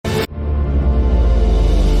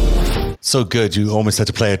So good. You almost had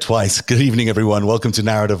to play it twice. Good evening, everyone. Welcome to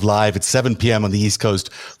Narrative Live. It's 7 p.m. on the East Coast,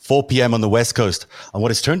 4 p.m. on the West Coast, on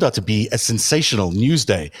what has turned out to be a sensational news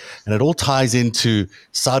day. And it all ties into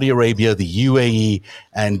Saudi Arabia, the UAE,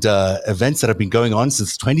 and events that have been going on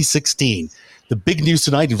since 2016. The big news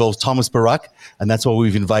tonight involves Thomas Barak, and that's why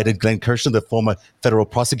we've invited Glenn Kirshner, the former federal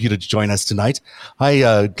prosecutor, to join us tonight.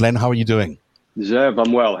 Hi, Glenn. How are you doing? Zev,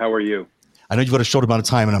 I'm well. How are you? I know you've got a short amount of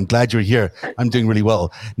time, and I'm glad you're here. I'm doing really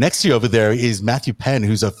well. Next to you over there is Matthew Penn,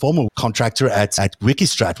 who's a former contractor at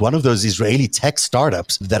Wikistrat, one of those Israeli tech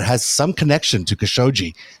startups that has some connection to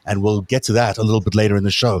Khashoggi. And we'll get to that a little bit later in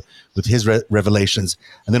the show with his revelations.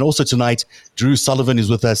 And then also tonight, Drew Sullivan is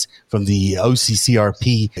with us from the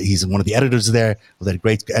OCCRP. He's one of the editors there of that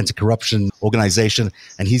great anti-corruption organization.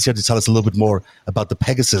 And he's here to tell us a little bit more about the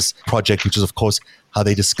Pegasus project, which is, of course, how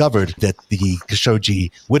they discovered that the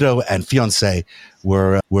Khashoggi widow and fiancé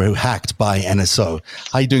were hacked by NSO.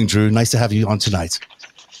 How are you doing, Drew? Nice to have you on tonight.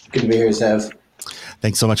 Good to be here, Zev.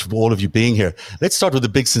 Thanks so much for all of you being here. Let's start with the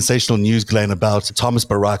big sensational news, Glenn, about Thomas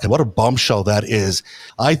Barak. What a bombshell that is.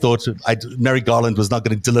 I thought Mary Garland was not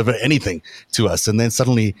going to deliver anything to us. And then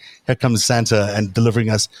suddenly here comes Santa and delivering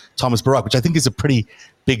us Thomas Barak, which I think is a pretty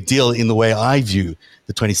big deal in the way I view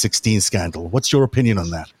the 2016 scandal. What's your opinion on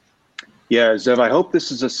that? Yeah, Zev, I hope this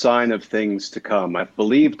is a sign of things to come. I've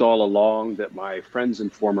believed all along that my friends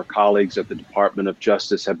and former colleagues at the Department of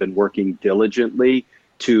Justice have been working diligently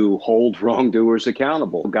to hold wrongdoers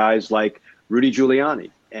accountable. Guys like Rudy Giuliani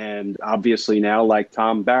and obviously now like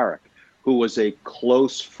Tom Barrack, who was a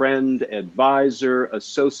close friend, advisor,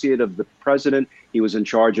 associate of the president. He was in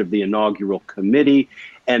charge of the inaugural committee.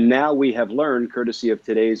 And now we have learned, courtesy of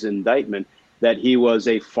today's indictment, that he was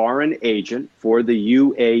a foreign agent for the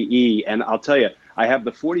UAE. And I'll tell you, I have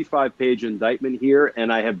the 45-page indictment here,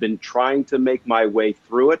 and I have been trying to make my way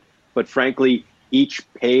through it. But frankly, each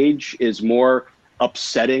page is more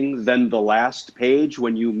upsetting than the last page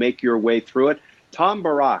when you make your way through it. Tom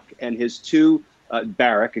Barak and his two, and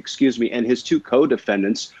his two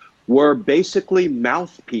co-defendants were basically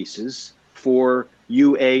mouthpieces for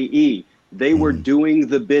UAE. They were doing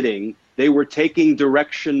the bidding. They were taking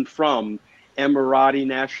direction from Emirati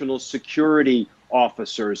national security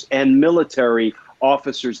officers and military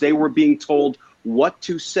officers. They were being told what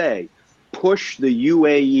to say, push the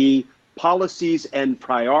UAE policies and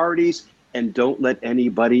priorities, and don't let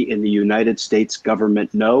anybody in the United States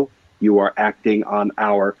government know you are acting on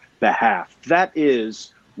our behalf. That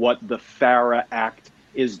is what the FARA Act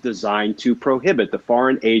is designed to prohibit, the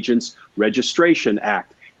Foreign Agents Registration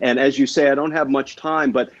Act. And as you say, I don't have much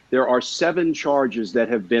time, but there are 7 charges that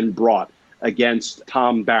have been brought against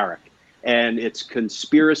Tom Barrack. And it's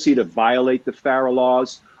conspiracy to violate the FARA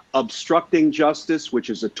laws, obstructing justice, which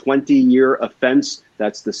is a 20-year offense.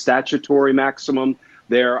 That's the statutory maximum.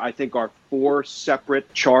 There, I think, are 4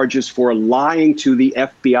 separate charges for lying to the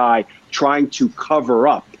FBI, trying to cover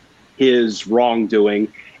up his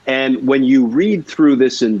wrongdoing. And when you read through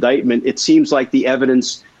this indictment, it seems like the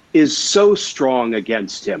evidence is so strong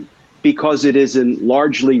against him because it is in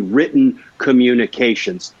largely written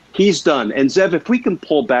communications. He's done. And Zev, if we can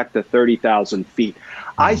pull back to 30,000 feet,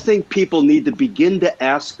 I think people need to begin to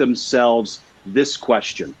ask themselves this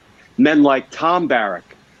question. Men like Tom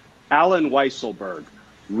Barrack, Alan Weisselberg,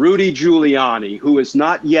 Rudy Giuliani, who is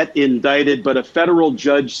not yet indicted, but a federal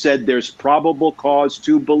judge said there's probable cause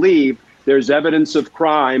to believe there's evidence of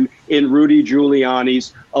crime in Rudy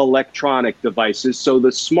Giuliani's electronic devices. So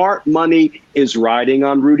the smart money is riding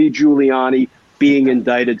on Rudy Giuliani being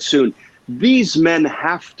indicted soon. These men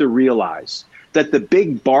have to realize that the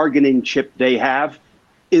big bargaining chip they have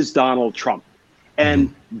is Donald Trump.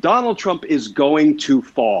 And Donald Trump is going to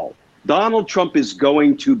fall. Donald Trump is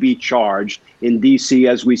going to be charged in D.C.,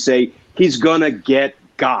 as we say. He's going to get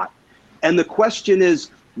got. And the question is,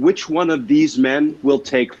 which one of these men will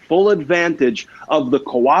take full advantage of the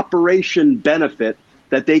cooperation benefit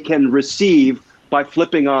that they can receive by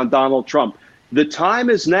flipping on Donald Trump? The time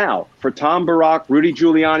is now for Tom Barak, Rudy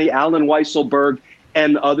Giuliani, Alan Weisselberg,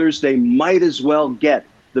 and others. They might as well get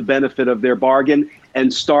the benefit of their bargain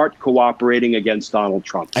and start cooperating against Donald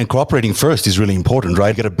Trump. And cooperating first is really important,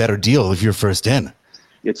 right? Get a better deal if you're first in.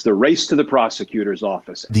 It's the race to the prosecutor's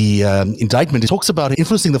office. The indictment talks about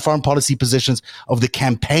influencing the foreign policy positions of the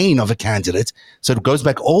campaign of a candidate. So it goes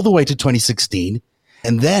back all the way to 2016.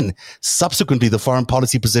 And then subsequently, the foreign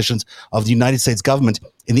policy positions of the United States government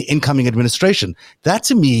in the incoming administration. That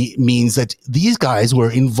to me means that these guys were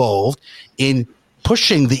involved in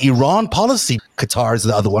pushing the Iran policy. Qatar is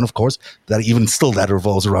the other one, of course, that even still that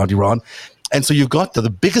revolves around Iran. And so you've got the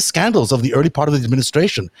biggest scandals of the early part of the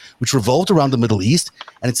administration, which revolved around the Middle East.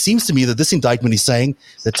 And it seems to me that this indictment is saying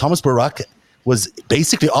that Thomas Barak was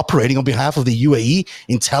basically operating on behalf of the UAE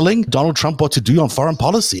in telling Donald Trump what to do on foreign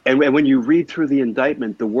policy. And when you read through the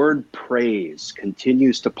indictment, the word praise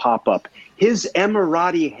continues to pop up. His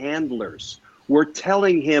Emirati handlers were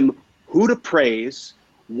telling him who to praise,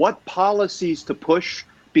 what policies to push,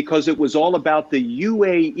 because it was all about the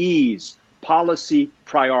UAE's policy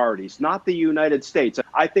priorities, not the United States.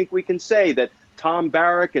 I think we can say that Tom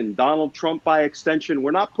Barrack and Donald Trump, by extension,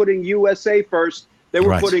 were not putting USA first. They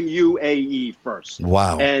were putting UAE first.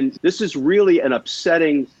 Wow. And this is really an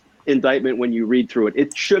upsetting indictment when you read through it.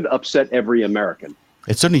 It should upset every American.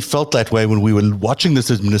 It certainly felt that way when we were watching this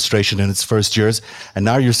administration in its first years. And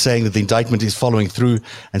now you're saying that the indictment is following through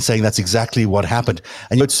and saying that's exactly what happened.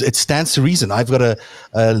 And it stands to reason. I've got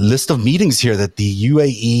a list of meetings here that the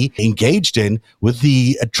UAE engaged in with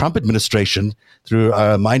the Trump administration through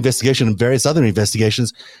my investigation and various other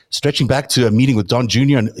investigations, stretching back to a meeting with Don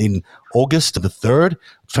Jr. in August the 3rd,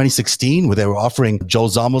 2016, where they were offering Joel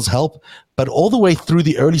Zamel's help. But all the way through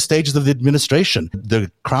the early stages of the administration,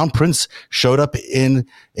 the Crown Prince showed up in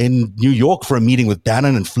New York for a meeting with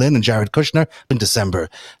Bannon and Flynn and Jared Kushner in December.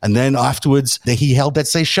 And then afterwards, he held that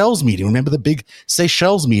Seychelles meeting. Remember the big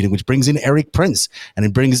Seychelles meeting, which brings in Eric Prince and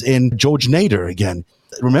it brings in George Nader again.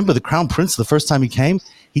 Remember, the Crown Prince, the first time he came,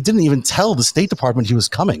 he didn't even tell the State Department he was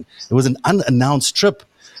coming. It was an unannounced trip.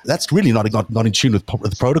 That's really not in tune with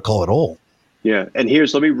protocol at all. Yeah, and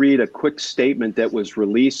let me read a quick statement that was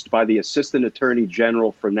released by the Assistant Attorney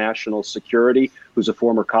General for National Security, who's a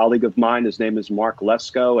former colleague of mine. His name is Mark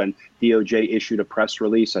Lesko, and DOJ issued a press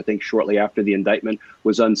release, I think, shortly after the indictment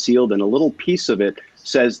was unsealed. And a little piece of it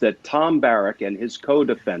says that Tom Barrack and his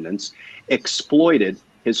co-defendants exploited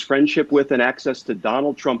his friendship with and access to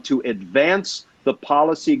Donald Trump to advance the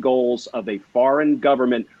policy goals of a foreign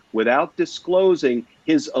government without disclosing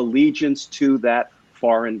his allegiance to that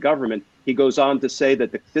foreign government. He goes on to say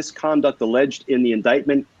that this conduct alleged in the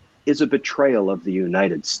indictment is a betrayal of the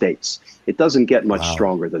United States. It doesn't get much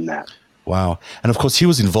stronger than that. Wow. And of course, he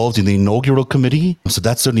was involved in the inaugural committee. So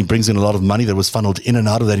that certainly brings in a lot of money that was funneled in and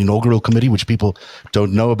out of that inaugural committee, which people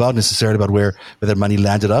don't know about necessarily, about where that money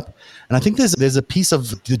landed up. And I think there's a piece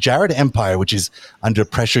of the Jared empire, which is under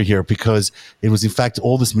pressure here because it was, in fact,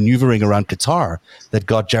 all this maneuvering around Qatar that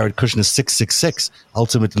got Jared Kushner's 666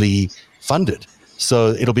 ultimately funded. So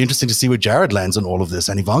it'll be interesting to see where Jared lands on all of this,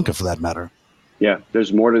 and Ivanka for that matter. Yeah,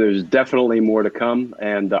 there's definitely more to come.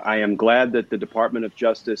 And I am glad that the Department of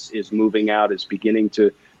Justice is moving out, is beginning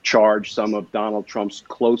to charge some of Donald Trump's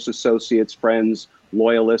close associates, friends,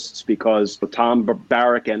 loyalists, because Tom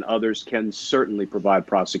Barrack and others can certainly provide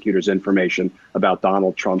prosecutors information about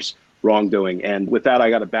Donald Trump's wrongdoing. And with that, I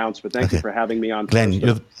got to bounce, but thank you for having me on. Glenn,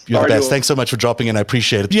 you're the best. Thanks so much for dropping in. I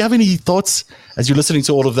appreciate it. Do you have any thoughts as you're listening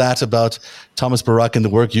to all of that about Thomas Barak and the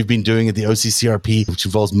work you've been doing at the OCCRP, which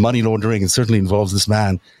involves money laundering and certainly involves this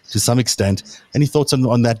man to some extent? Any thoughts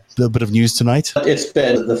on that little bit of news tonight? It's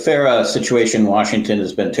been, the FARA situation in Washington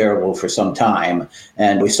has been terrible for some time.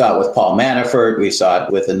 And we saw it with Paul Manafort. We saw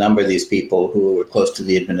it with a number of these people who were close to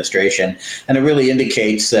the administration. And it really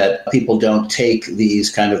indicates that people don't take these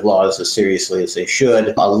kind of laws as seriously as they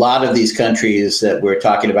should. A lot of these countries that we're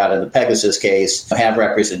talking about in the Pegasus case have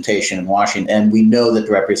representation in Washington. And we know that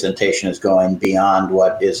the representation is going beyond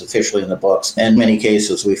what is officially in the books. In many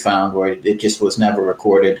cases, we found where it just was never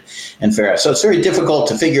recorded and FARA. So it's very difficult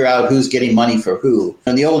to figure out who's getting money for who.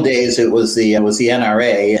 In the old days, it was the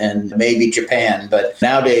NRA and maybe Japan, but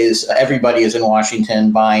nowadays everybody is in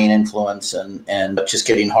Washington buying influence and just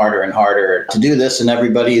getting harder and harder to do this, and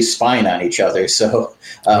everybody's spying on each other. So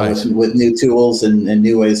with new tools and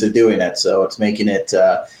new ways of doing it, so it's making it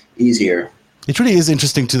easier. It really is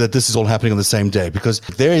interesting too that this is all happening on the same day, because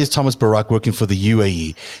there is Thomas Barak working for the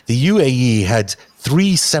UAE. The UAE had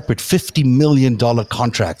 3 separate $50 million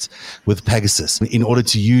contracts with Pegasus in order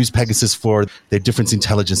to use Pegasus for their different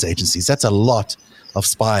intelligence agencies. That's a lot of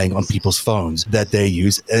spying on people's phones that they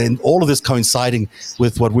use. And all of this coinciding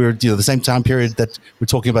with what we're, the same time period that we're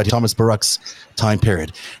talking about, Thomas Barak's time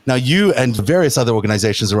period. Now, you and various other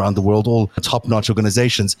organizations around the world, all top-notch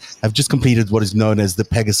organizations, have just completed what is known as the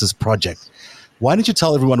Pegasus Project. Why don't you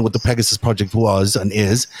tell everyone what the Pegasus Project was and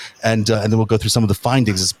is, and then we'll go through some of the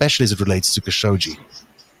findings, especially as it relates to Khashoggi.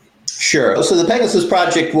 Sure. So the Pegasus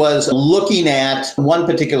Project was looking at one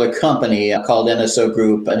particular company called NSO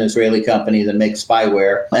Group, an Israeli company that makes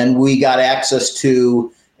spyware. And we got access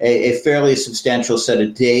to a fairly substantial set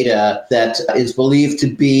of data that is believed to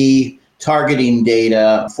be targeting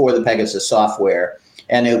data for the Pegasus software.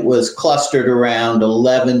 and it was clustered around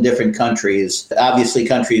 11 different countries. Obviously,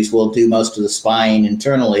 countries will do most of the spying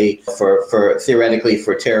internally for theoretically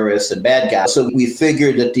for terrorists and bad guys. So we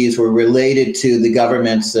figured that these were related to the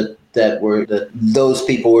governments that those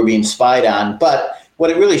people were being spied on. But what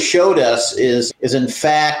it really showed us is in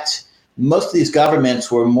fact, most of these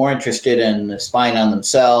governments were more interested in spying on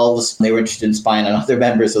themselves. They were interested in spying on other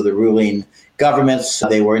members of the ruling governments.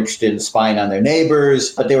 They were interested in spying on their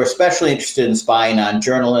neighbors, but they were especially interested in spying on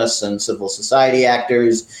journalists and civil society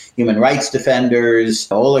actors, human rights defenders,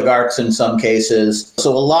 oligarchs in some cases.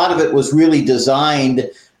 So a lot of it was really designed,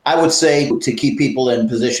 I would say, to keep people in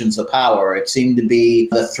positions of power. It seemed to be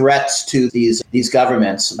the threats to these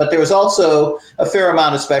governments. But there was also a fair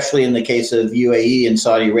amount, especially in the case of UAE and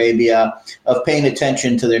Saudi Arabia, of paying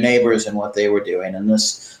attention to their neighbors and what they were doing. And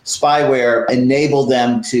this spyware enabled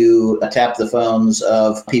them to tap the phones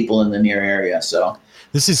of people in the near area. So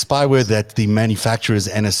this is spyware that the manufacturers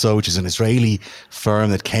NSO, which is an Israeli firm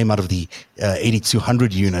that came out of the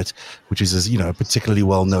 8200 unit, which is a particularly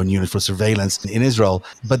well-known unit for surveillance in Israel.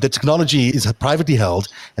 But the technology is privately held,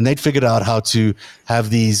 and they'd figured out how to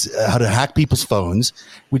have how to hack people's phones,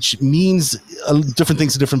 which means different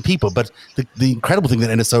things to different people. But the incredible thing that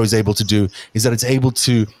NSO is able to do is that it's able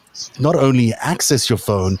to not only access your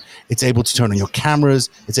phone, it's able to turn on your cameras,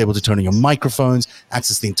 it's able to turn on your microphones,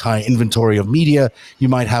 access the entire inventory of media you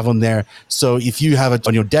might have on there. So if you have it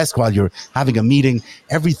on your desk while you're having a meeting,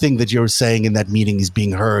 everything that you're saying in that meeting is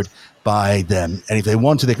being heard by them. And if they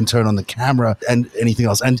want to, they can turn on the camera and anything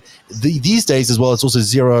else. And these days as well, it's also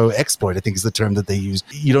zero exploit, I think is the term that they use.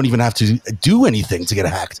 You don't even have to do anything to get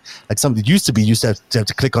hacked. Like something that used to have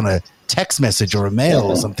to click on a text message or a mail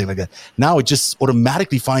or something like that. Now it just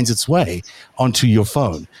automatically finds its way onto your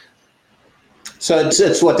phone. So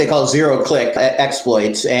it's what they call zero-click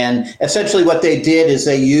exploits. And essentially what they did is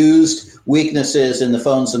they used weaknesses in the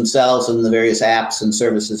phones themselves and the various apps and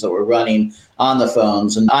services that were running on the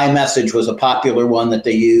phones. And iMessage was a popular one that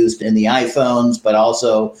they used in the iPhones, but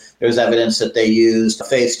also there's evidence that they used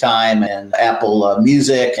FaceTime and Apple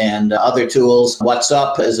Music and other tools.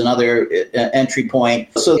 WhatsApp is another entry point.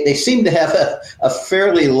 So they seem to have a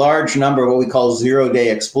fairly large number of what we call zero-day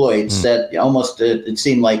exploits that almost it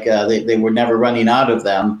seemed like they were never running out of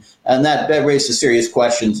them. And that raises serious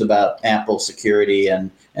questions about Apple security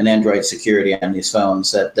and Android security on these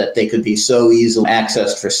phones, that they could be so easily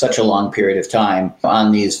accessed for such a long period of time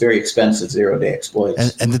on these very expensive zero-day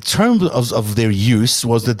exploits. And the term of their use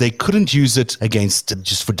was that they couldn't use it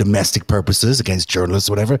just for domestic purposes, against journalists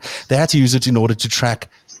or whatever. They had to use it in order to track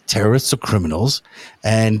terrorists or criminals,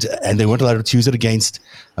 and they weren't allowed to use it against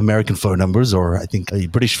American phone numbers or I think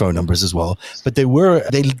British phone numbers as well. But they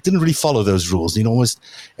didn't really follow those rules. Almost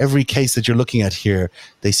every case that you're looking at here,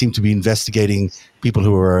 they seem to be investigating people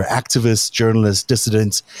who are activists, journalists,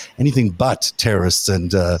 dissidents, anything but terrorists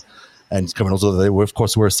and criminals, although there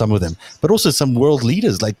were some of them, but also some world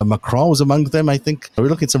leaders, like Macron was among them, I think. We're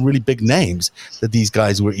looking at some really big names that these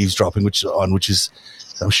guys were eavesdropping, which is,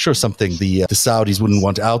 I'm sure, something the Saudis wouldn't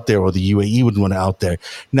want out there or the UAE wouldn't want out there.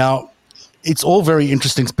 Now, it's all very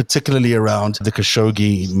interesting, particularly around the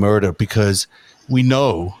Khashoggi murder, because we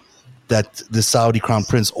know that the Saudi crown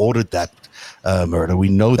prince ordered that murder. We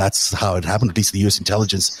know that's how it happened. At least the U.S.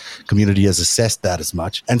 intelligence community has assessed that as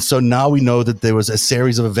much. And so now we know that there was a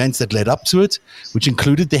series of events that led up to it, which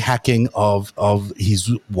included the hacking of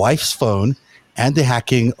his wife's phone and the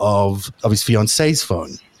hacking of his fiance's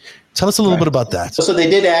phone. Tell us a little bit about that. So they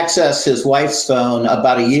did access his wife's phone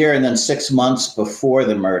about a year and then 6 months before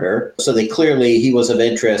the murder. So he was of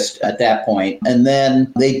interest at that point. And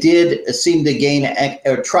then they did seem to gain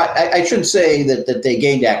or try. I shouldn't say that they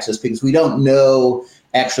gained access, because we don't know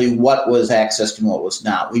actually what was accessed and what was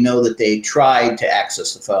not. We know that they tried to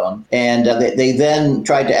access the phone, and they then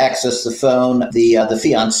tried to access the phone, the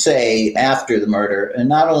fiancé after the murder, and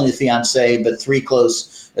not only the fiancé, but 3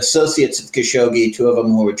 close associates of Khashoggi, 2 of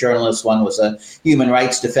them who were journalists. One was a human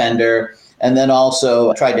rights defender, and then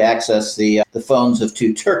also tried to access the phones of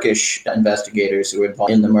 2 Turkish investigators who were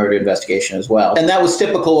involved in the murder investigation as well. And that was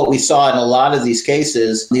typical what we saw in a lot of these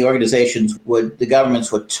cases. The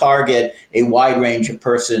governments would target a wide range of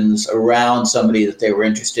persons around somebody that they were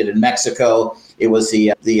interested in. Mexico, it was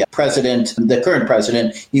the president, the current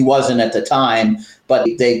president. He wasn't at the time, but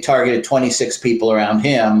they targeted 26 people around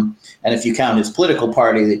him. And if you count his political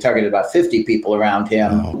party, they targeted about 50 people around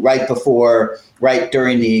him right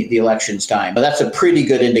during the elections time. But that's a pretty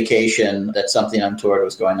good indication that something untoward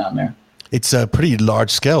was going on there. It's a pretty large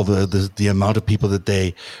scale, the amount of people that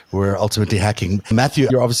they were ultimately hacking. Matthew,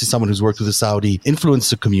 you're obviously someone who's worked with the Saudi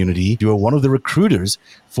influencer community. You were one of the recruiters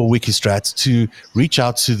for Wikistrat to reach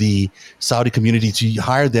out to the Saudi community to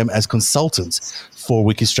hire them as consultants for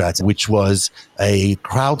Wikistrat, which was a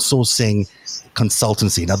crowdsourcing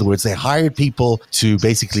consultancy. In other words, they hired people to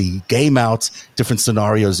basically game out different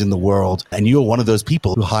scenarios in the world. And you're one of those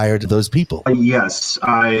people who hired those people. Yes,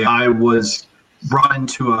 I was brought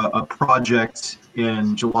into a project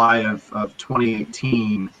in July of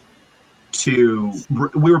 2018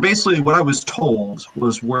 we were basically, what I was told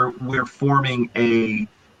was we're forming a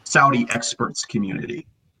Saudi experts community.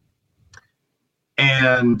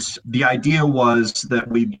 And the idea was that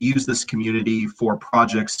we'd use this community for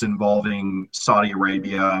projects involving Saudi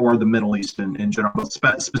Arabia or the Middle East in general,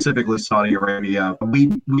 but specifically Saudi Arabia.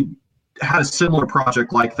 We had a similar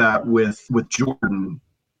project like that with Jordan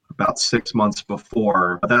about 6 months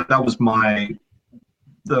before. That was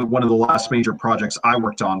one of the last major projects I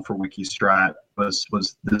worked on for Wikistrat was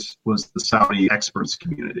the Saudi experts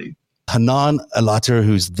community. Hanan Alater,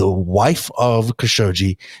 who's the wife of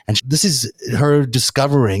Khashoggi, and this is her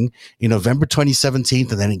discovering in November 2017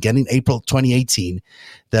 and then again in April 2018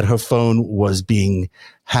 that her phone was being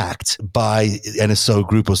hacked by NSO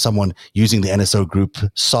Group or someone using the NSO Group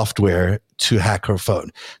software to hack her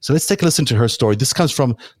phone. So let's take a listen to her story. This comes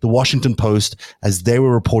from the Washington Post as they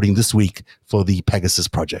were reporting this week for the Pegasus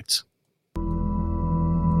project.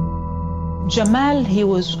 Jamal, he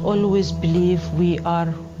was always believe we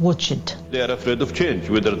are watched. They are afraid of change,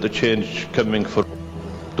 whether the change coming from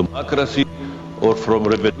democracy or from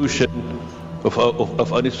revolution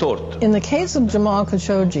of any sort. In the case of Jamal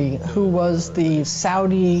Khashoggi, who was the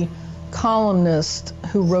Saudi columnist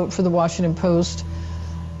who wrote for the Washington Post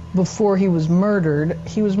before he was murdered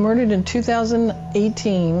in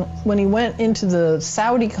 2018 when he went into the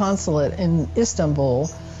Saudi consulate in Istanbul.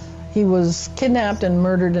 He was kidnapped and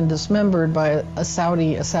murdered and dismembered by a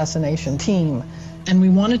Saudi assassination team. And we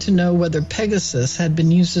wanted to know whether Pegasus had been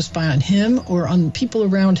used to spy on him or on people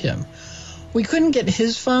around him. We couldn't get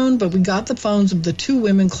his phone, but we got the phones of the two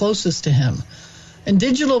women closest to him. And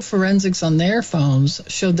digital forensics on their phones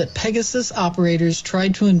showed that Pegasus operators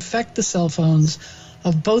tried to infect the cell phones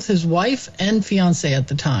of both his wife and fiancé at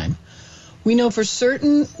the time. We know for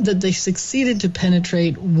certain that they succeeded to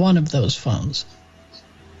penetrate one of those phones.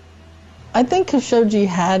 I think Khashoggi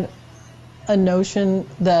had a notion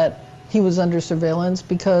that he was under surveillance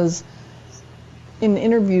because in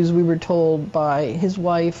interviews we were told by his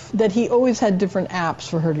wife that he always had different apps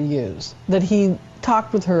for her to use, that he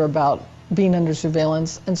talked with her about being under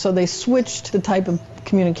surveillance, and so they switched the type of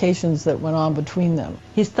communications that went on between them.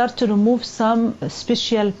 He started to remove some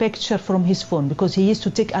special picture from his phone because he used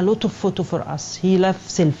to take a lot of photo for us. He loved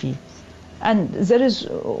selfie. And there is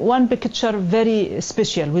one picture very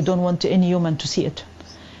special. We don't want any human to see it.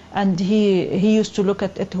 And he used to look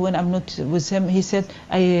at it when I'm not with him. He said,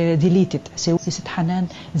 I delete it. So he said, Hanan,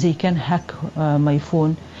 they can hack my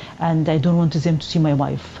phone and I don't want them to see my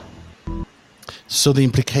wife. So the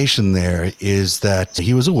implication there is that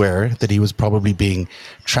he was aware that he was probably being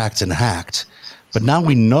tracked and hacked. But now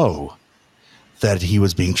we know that he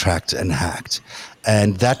was being tracked and hacked.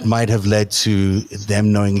 And that might have led to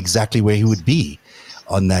them knowing exactly where he would be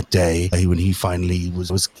on that day when he finally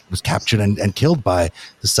was captured and killed by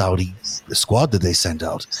the Saudi squad that they sent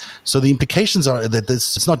out. So the implications are that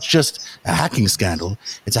it's not just a hacking scandal,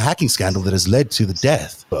 it's a hacking scandal that has led to the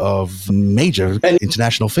death of a major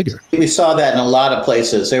international figure. We saw that in a lot of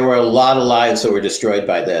places. There were a lot of lives that were destroyed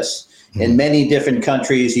by this. In many different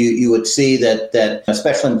countries, you would see that,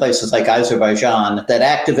 especially in places like Azerbaijan, that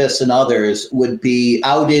activists and others would be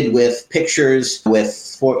outed with pictures with,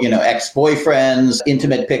 ex-boyfriends,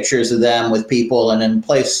 intimate pictures of them with people, and in a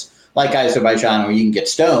place like Azerbaijan where you can get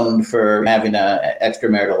stoned for having an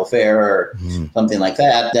extramarital affair or something like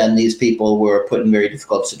that, then these people were put in very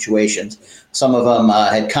difficult situations. Some of them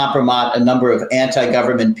had compromised. A number of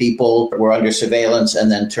anti-government people were under surveillance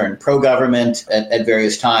and then turned pro-government at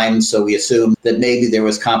various times. So we assume that maybe there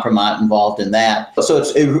was compromise involved in that. So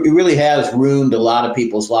it really has ruined a lot of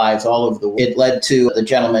people's lives all over the world. It led to the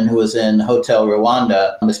gentleman who was in Hotel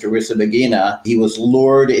Rwanda, Mr. Rusesabagina. He was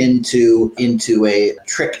lured into a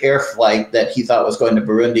trick air flight that he thought was going to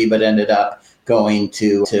Burundi, but ended up going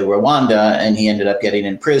to Rwanda, and he ended up getting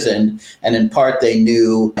imprisoned. And in part, they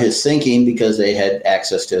knew his thinking because they had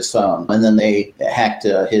access to his phone. And then they hacked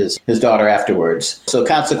his daughter afterwards. So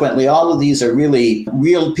consequently, all of these are really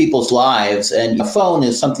real people's lives. And a phone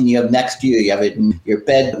is something you have next to you. You have it in your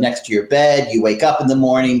bed, next to your bed. You wake up in the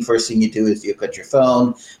morning, first thing you do is you put your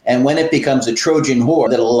phone. And when it becomes a Trojan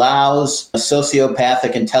horse that allows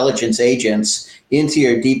sociopathic intelligence agents into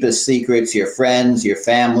your deepest secrets, your friends, your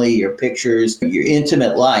family, your pictures, your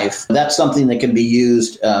intimate life, that's something that can be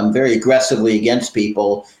used very aggressively against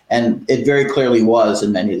people. And it very clearly was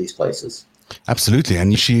in many of these places. Absolutely.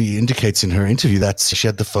 And she indicates in her interview that she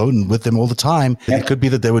had the phone with them all the time. Yeah. It could be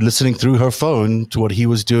that they were listening through her phone to what he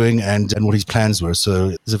was doing and what his plans were. So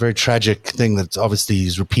it's a very tragic thing that obviously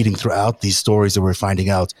is repeating throughout these stories that we're finding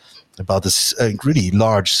out about this really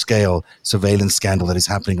large scale surveillance scandal that is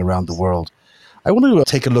happening around the world. I want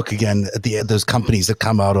to take a look again at those companies that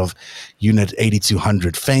come out of Unit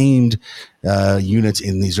 8200, famed unit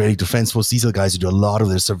in the Israeli Defense Force. These are the guys who do a lot of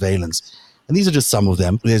their surveillance. And these are just some of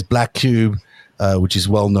them. There's Black Cube, which is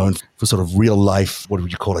well known for sort of real life, what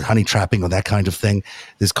would you call it, honey trapping or that kind of thing.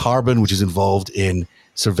 There's Carbon, which is involved in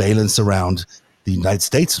surveillance around the United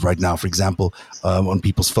States right now, for example, on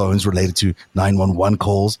people's phones related to 911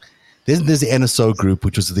 calls. There's the NSO group,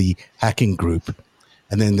 which was the hacking group.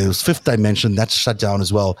 And then there was Fifth Dimension, that's shut down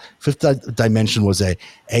as well. Fifth Dimension was a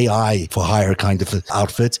AI for hire kind of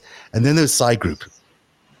outfit. And then there's Psy Group.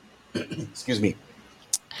 Excuse me.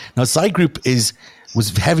 Now, Psy Group was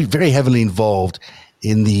very heavily involved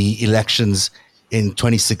in the elections in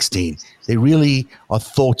 2016. They really are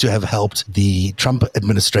thought to have helped the Trump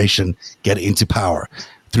administration get into power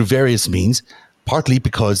through various means. Partly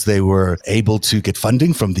because they were able to get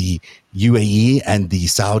funding from the UAE and the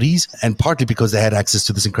Saudis, and partly because they had access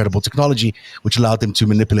to this incredible technology, which allowed them to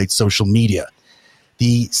manipulate social media.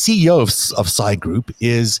 The CEO of Psy Group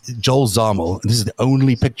is Joel Zarmel, and this is the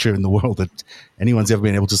only picture in the world that anyone's ever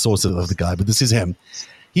been able to source of the guy, but this is him.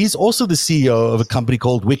 He's also the CEO of a company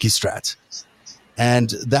called Wikistrat, and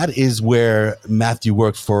that is where Matthew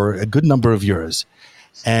worked for a good number of years.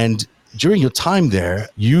 And during your time there,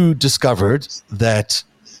 you discovered that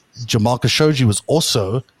Jamal Khashoggi was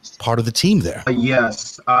also part of the team there.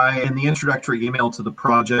 Yes. In the introductory email to the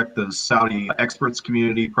project, the Saudi Experts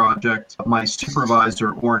Community Project, my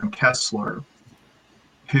supervisor, Oren Kessler,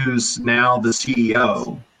 who's now the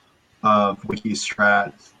CEO of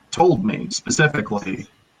Wikistrat, told me specifically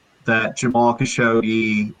that Jamal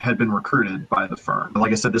Khashoggi had been recruited by the firm.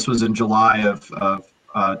 Like I said, this was in July of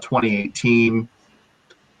 2018.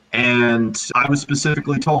 And I was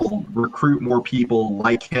specifically told, recruit more people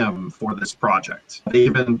like him for this project. They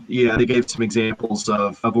gave some examples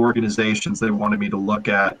of organizations they wanted me to look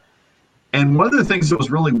at. And one of the things that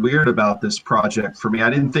was really weird about this project for me,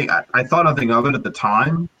 I thought nothing of it at the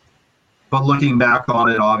time, but looking back on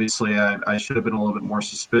it, obviously I should have been a little bit more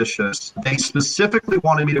suspicious. They specifically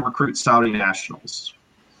wanted me to recruit Saudi nationals.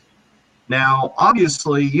 Now,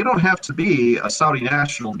 obviously, you don't have to be a Saudi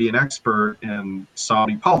national to be an expert in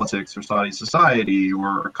Saudi politics or Saudi society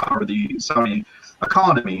or cover the Saudi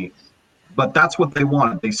economy, but that's what they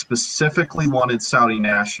wanted. They specifically wanted Saudi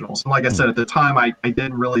nationals. And like I said, at the time, I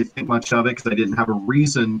didn't really think much of it because I didn't have a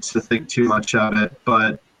reason to think too much of it.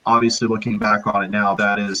 But obviously, looking back on it now,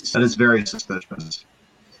 that is very suspicious.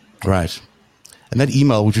 Right. And that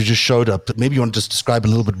email, which you just showed up, maybe you want to just describe a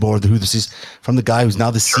little bit more of who this is from the guy who's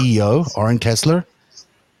now the CEO, Oren Kessler?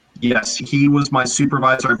 Yes, he was my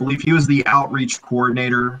supervisor. I believe he was the outreach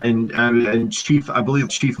coordinator and chief of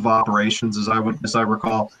operations, as I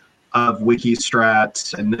recall, of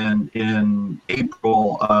Wikistrat. And then in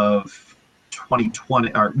April of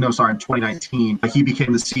 2019, he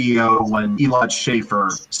became the CEO when Elad Schaefer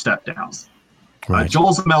stepped down. Right.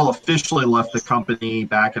 Joel Zamel officially left the company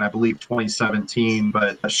back in, I believe, 2017,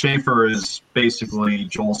 but Schaefer is basically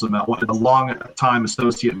Joel Zamel, a long-time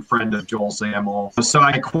associate and friend of Joel Zamel. So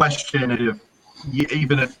I question if,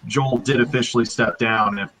 even if Joel did officially step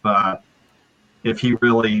down, if he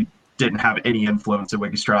really didn't have any influence at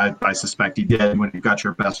Wikistrat. I suspect he did when you've got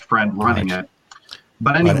your best friend running it.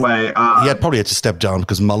 But anyway, he had probably had to step down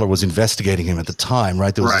because Mueller was investigating him at the time,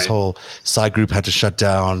 right? There was this whole Psy Group had to shut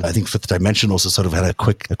down. I think Fifth Dimension also sort of had a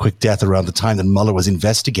quick death around the time that Mueller was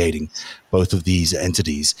investigating both of these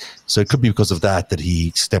entities. So it could be because of that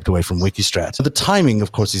he stepped away from Wikistrat. So the timing,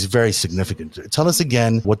 of course, is very significant. Tell us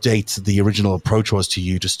again what date the original approach was to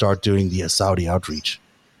you to start doing the Saudi outreach.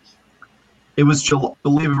 It was,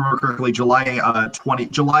 believe it or correctly, July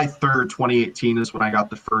 3rd, 2018 is when I got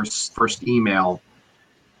the first email.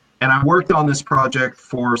 And I worked on this project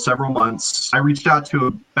for several months. I reached out to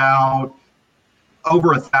about over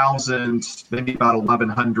 1,000, maybe about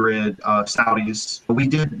 1,100 Saudis. We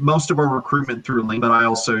did most of our recruitment through LinkedIn, but I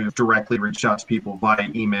also directly reached out to people via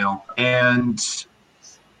email. And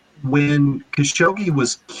when Khashoggi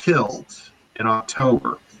was killed in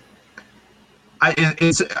October,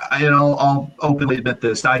 I'll openly admit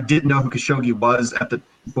this, I didn't know who Khashoggi was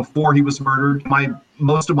before he was murdered.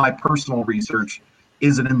 Most of my personal research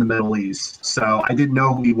isn't in the Middle East, so I didn't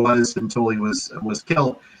know who he was until he was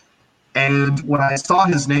killed. And when I saw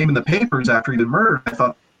his name in the papers after he'd been murdered, I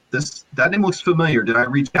thought, that name looks familiar. Did I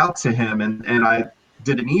reach out to him? And I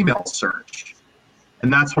did an email search.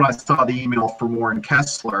 And that's when I saw the email from Warren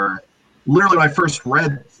Kessler. Literally, when I first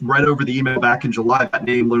read over the email back in July, that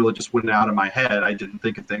name literally just went out of my head. I didn't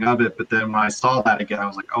think a thing of it. But then when I saw that again, I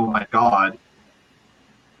was like, oh my God,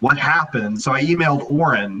 what happened? So I emailed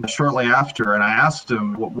Warren shortly after, and I asked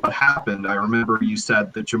him what happened. I remember you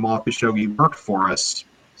said that Jamal Khashoggi worked for us.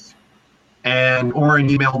 And Warren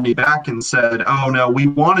emailed me back and said, oh no, we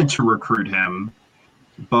wanted to recruit him,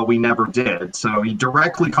 but we never did. So he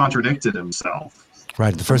directly contradicted himself.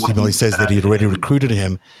 Right. The first email he says that he had already recruited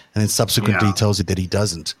him, and then subsequently he tells you that he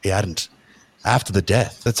hadn't, after the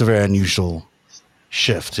death. That's a very unusual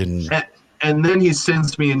shift in. And then he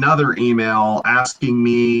sends me another email asking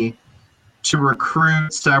me to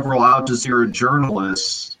recruit several Al Jazeera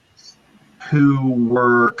journalists who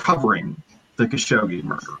were covering the Khashoggi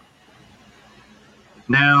murder.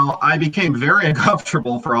 Now, I became very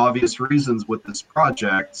uncomfortable for obvious reasons with this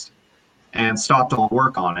project and stopped all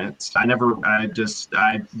work on it.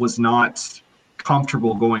 I was not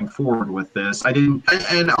comfortable going forward with this.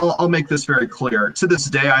 I'll make this very clear. To this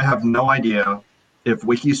day, I have no idea if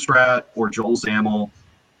Wikistrat or Joel Zamel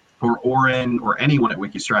or Oren or anyone at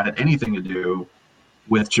Wikistrat had anything to do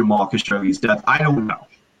with Jamal Khashoggi's death. I don't know.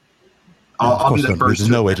 I'll be the first. There's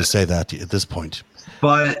no way to say that at this point.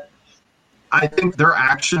 But I think their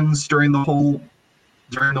actions during the whole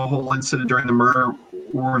incident, during the murder,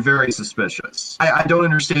 were very suspicious. I don't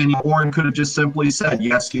understand. Warren could have just simply said,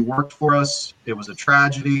 yes, he worked for us. It was a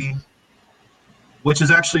tragedy, which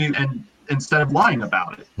is actually, and instead of lying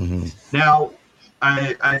about it. Mm-hmm. Now,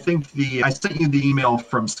 I think I sent you the email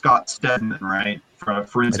from Scott Stedman, right? For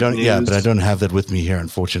Forensic News. Yeah, but I don't have that with me here,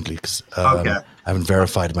 unfortunately, because I haven't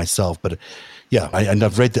verified it myself. But yeah,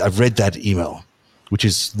 I've read that email, which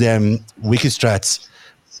is them, Wikistrat's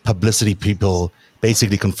publicity people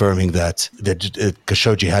basically confirming that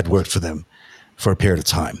Khashoggi had worked for them for a period of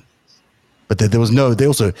time. But they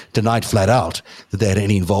also denied flat out that they had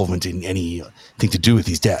any involvement in anything to do with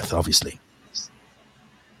his death, obviously.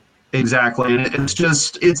 Exactly. And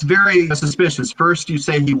it's very suspicious. First you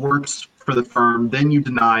say he works for the firm, then you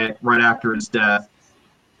deny it right after his death.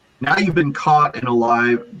 Now you've been caught in a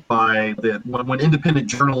lie by when independent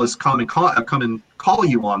journalists come and call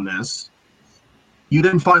you on this, you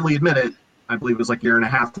then finally admit it. I believe it was like a year and a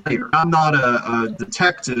half later. I'm not a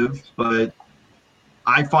detective, but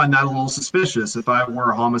I find that a little suspicious. If I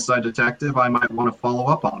were a homicide detective, I might want to follow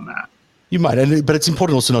up on that. You might, but it's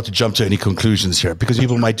important also not to jump to any conclusions here, because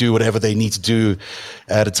people might do whatever they need to do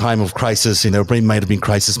at a time of crisis. Their brain might have been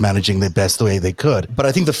crisis managing the best way they could. But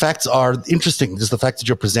I think the facts are interesting. Just the facts that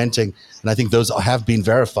you're presenting, and I think those have been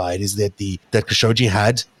verified, is that that Khashoggi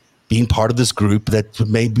had been part of this group that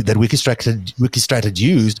Wikistrat had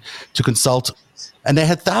used to consult, and they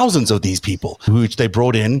had thousands of these people which they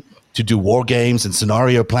brought in to do war games and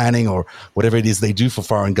scenario planning or whatever it is they do for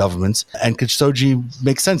foreign governments. And Khashoggi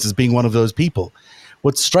makes sense as being one of those people.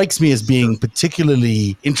 What strikes me as being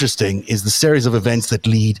particularly interesting is the series of events that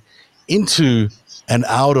lead into and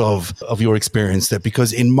out of your experience there,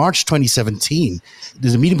 because in March 2017,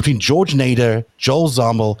 there's a meeting between George Nader, Joel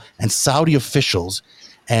Zamel, and Saudi officials.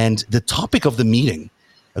 And the topic of the meeting,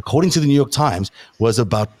 according to the New York Times, was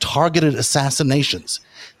about targeted assassinations,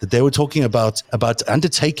 that they were talking about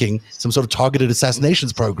undertaking some sort of targeted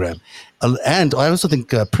assassinations program. And I also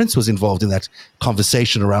think Prince was involved in that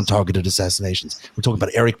conversation around targeted assassinations. We're talking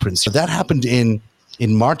about Eric Prince. So that happened in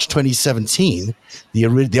March 2017.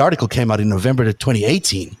 The article came out in November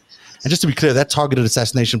 2018. And just to be clear, that targeted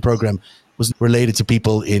assassination program was related to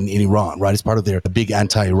people in Iran, right? It's part of their big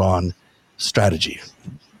anti-Iran strategy.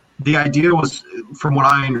 The idea was, from what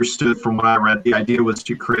I understood, from what I read, the idea was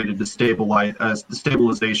to create a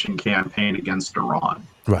destabilization campaign against Iran.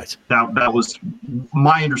 Right. That was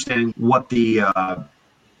my understanding. What the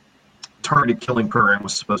targeted killing program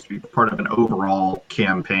was supposed to be part of an overall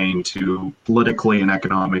campaign to politically and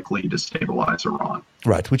economically destabilize Iran.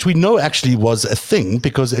 Right, which we know actually was a thing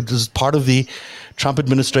because it was part of the Trump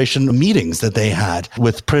administration meetings that they had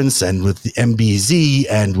with Prince and with the MBZ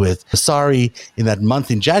and with Assari in that month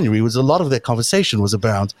in January. Was a lot of that conversation was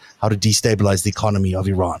around how to destabilize the economy of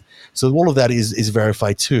Iran. So all of that is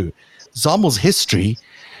verified too. Zamal's history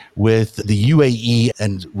with the UAE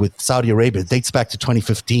and with Saudi Arabia dates back to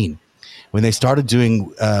 2015. When they started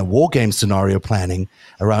doing war game scenario planning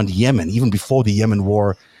around Yemen, even before the Yemen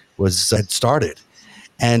war had started.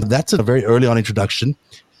 And that's a very early on introduction.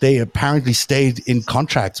 They apparently stayed in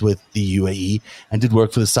contract with the UAE and did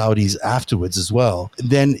work for the Saudis afterwards as well.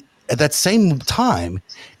 Then at that same time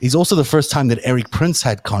is also the first time that Erik Prince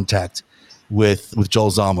had contact with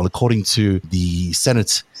Joel Zamal, according to the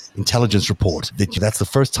Senate intelligence report. That's the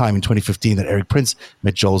first time in 2015 that Erik Prince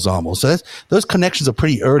met Joel Zamal. So those connections are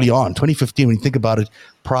pretty early on. 2015, when you think about it,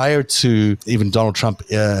 prior to even Donald Trump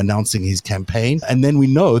announcing his campaign. And then we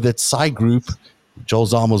know that Psy Group, Joel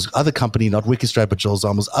Zamal's other company, not Wikistrat, but Joel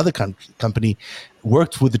Zamal's other company,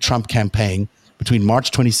 worked with the Trump campaign between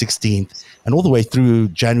March 2016 and all the way through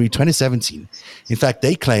January 2017. In fact,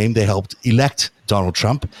 they claim they helped elect Donald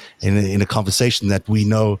Trump in a conversation that we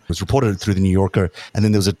know was reported through the New Yorker. And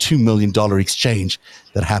then there was a $2 million exchange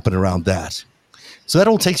that happened around that. So that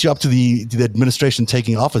all takes you up to the administration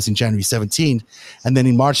taking office in January 17. And then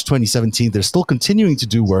in March 2017, they're still continuing to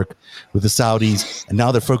do work with the Saudis. And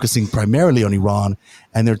now they're focusing primarily on Iran.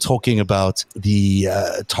 And they're talking about the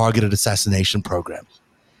targeted assassination program.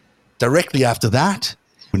 Directly after that,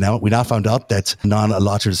 we now found out that Adnan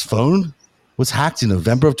al-Attar's phone was hacked in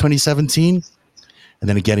November of 2017, and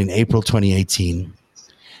then again in April 2018.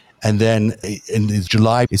 And then in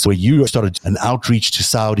July is where you started an outreach to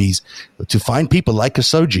Saudis to find people like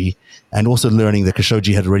Khashoggi, and also learning that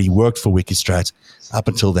Khashoggi had already worked for Wikistrat up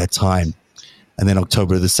until that time. And then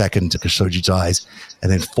October the 2nd, Khashoggi dies.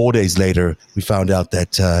 And then 4 days later, we found out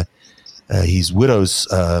that his widow's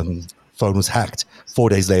phone was hacked 4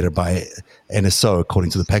 days later by NSO,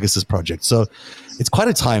 according to the Pegasus Project. So it's quite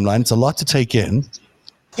a timeline. It's a lot to take in.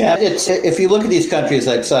 Yeah, if you look at these countries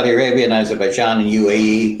like Saudi Arabia and Azerbaijan and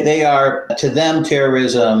UAE, they are, to them,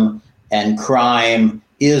 terrorism and crime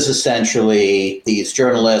is essentially these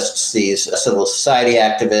journalists, these civil society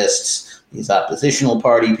activists, these oppositional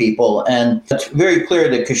party people. And it's very clear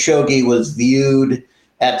that Khashoggi was viewed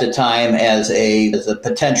at the time as a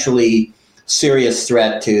potentially serious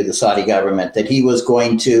threat to the Saudi government, that he was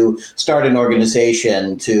going to start an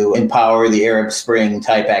organization to empower the Arab Spring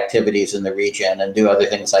type activities in the region and do other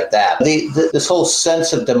things like that. This whole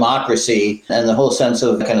sense of democracy and the whole sense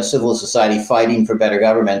of kind of civil society fighting for better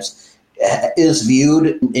governments is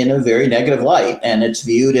viewed in a very negative light. And it's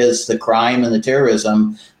viewed as the crime and the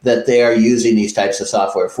terrorism that they are using these types of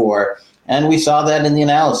software for. And we saw that in the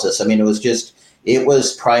analysis. I mean, it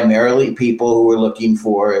was primarily people who were looking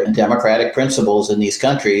for democratic principles in these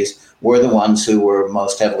countries were the ones who were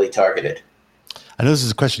most heavily targeted. I know this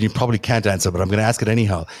is a question you probably can't answer, but I'm going to ask it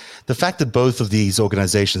anyhow. The fact that both of these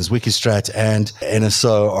organizations, Wikistrat and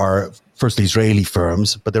NSO, are firstly Israeli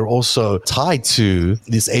firms, but they're also tied to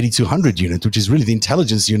this 8200 unit, which is really the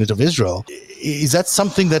intelligence unit of Israel. Is that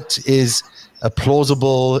something that is a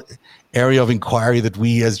plausible area of inquiry that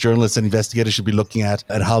we as journalists and investigators should be looking at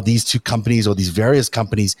how these two companies or these various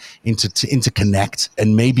companies interconnect,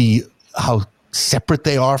 and maybe how separate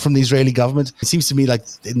they are from the Israeli government? It seems to me like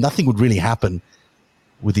nothing would really happen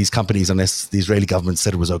with these companies unless the Israeli government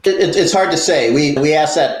said it was okay. It's hard to say. We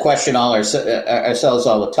ask that question ourselves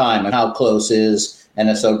all the time. And how close is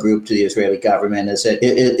NSO Group to the Israeli government? Is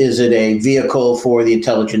it a vehicle for the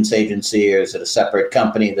intelligence agency, or is it a separate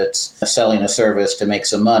company that's selling a service to make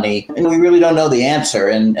some money? And we really don't know the answer.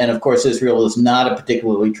 And of course, Israel is not a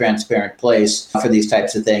particularly transparent place for these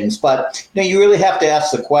types of things. But you really have to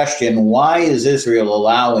ask the question, why is Israel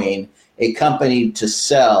allowing a company to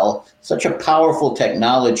sell such a powerful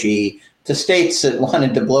technology to states that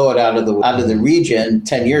wanted to blow it out of the region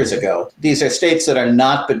 10 years ago? These are states that are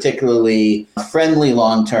not particularly friendly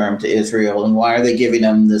long-term to Israel, and why are they giving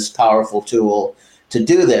them this powerful tool to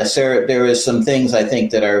do this? There is some things I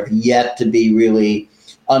think that are yet to be really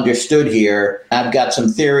understood here. I've got some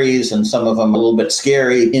theories, and some of them a little bit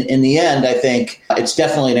scary. In the end, I think it's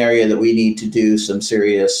definitely an area that we need to do some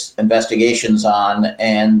serious investigations on,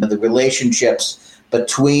 and the relationships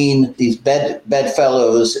between these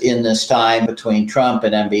bedfellows in this time, between Trump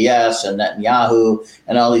and MBS and Netanyahu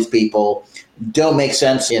and all these people, don't make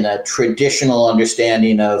sense in a traditional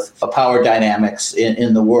understanding of power dynamics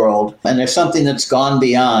in the world. And there's something that's gone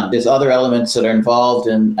beyond. There's other elements that are involved,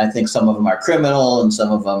 and I think some of them are criminal and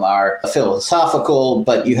some of them are philosophical,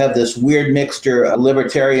 but you have this weird mixture of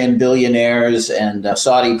libertarian billionaires and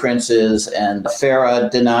Saudi princes and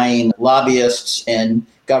FARA-denying lobbyists and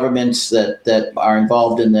governments that are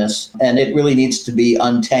involved in this. And it really needs to be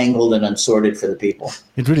untangled and unsorted for the people.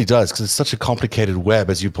 It really does, because it's such a complicated web,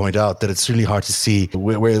 as you point out, that it's really hard to see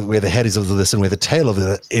where the head is of this and where the tail of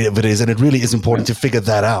it is. And it really is important to figure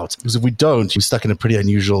that out. Because if we don't, we're stuck in a pretty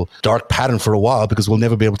unusual dark pattern for a while, because we'll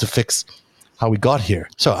never be able to fix how we got here.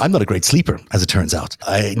 So I'm not a great sleeper, as it turns out.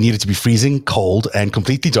 I needed to be freezing, cold, and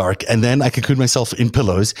completely dark, and then I cocoon myself in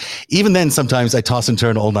pillows. Even then, sometimes I toss and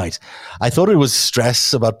turn all night. I thought it was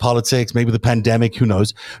stress about politics, maybe the pandemic, who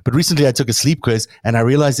knows. But recently I took a sleep quiz, and I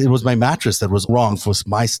realized it was my mattress that was wrong for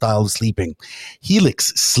my style of sleeping.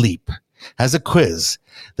 Helix Sleep has a quiz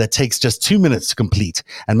that takes just 2 minutes to complete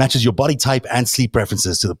and matches your body type and sleep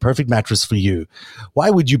preferences to the perfect mattress for you.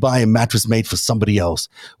 Why would you buy a mattress made for somebody else?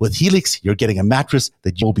 With Helix, you're getting a mattress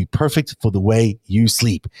that will be perfect for the way you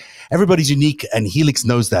sleep. Everybody's unique, and Helix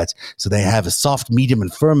knows that. So they have a soft, medium,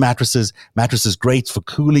 and firm mattresses great for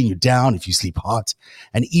cooling you down if you sleep hot,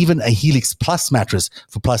 and even a Helix Plus mattress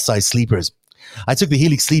for plus-size sleepers. I took the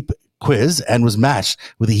Helix Sleep quiz and was matched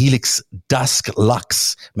with the Helix Dusk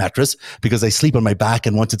Luxe mattress because I sleep on my back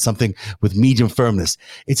and wanted something with medium firmness.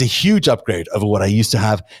 It's a huge upgrade over what I used to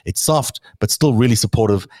have. It's soft, but still really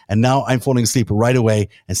supportive. And now I'm falling asleep right away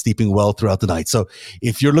and sleeping well throughout the night. So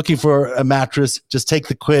if you're looking for a mattress, just take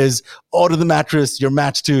the quiz, order the mattress you're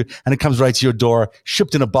matched to, and it comes right to your door,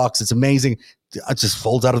 shipped in a box. It's amazing. It just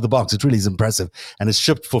folds out of the box. It really is impressive. And it's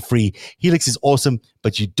shipped for free. Helix is awesome,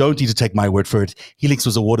 but you don't need to take my word for it. Helix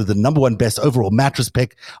was awarded the #1 best overall mattress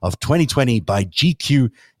pick of 2020 by GQ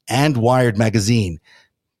and Wired magazine.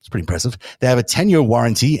 It's pretty impressive. They have a 10-year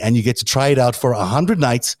warranty, and you get to try it out for 100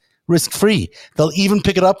 nights risk-free. They'll even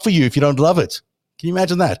pick it up for you if you don't love it. Can you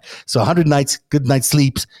imagine that? So 100 nights, good night's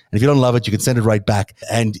sleeps. And if you don't love it, you can send it right back,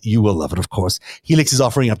 and you will love it, of course. Helix is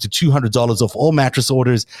offering up to $200 off all mattress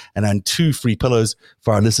orders and 2 free pillows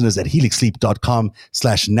for our listeners at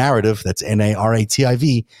helixsleep.com/narrative. That's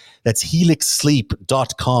NARATIV. That's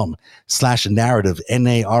helixsleep.com/narrative,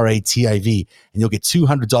 NARATIV. And you'll get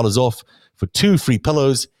 $200 off for 2 free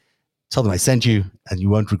pillows. Tell them I sent you, and you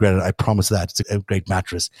won't regret it. I promise that. It's a great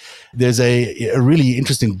mattress. There's a really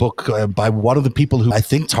interesting book by one of the people who I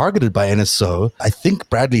think targeted by NSO. I think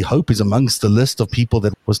Bradley Hope is amongst the list of people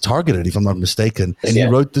that was targeted, if I'm not mistaken. And he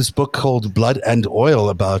wrote this book called Blood and Oil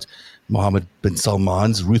about Mohammed bin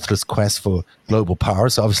Salman's ruthless quest for global power.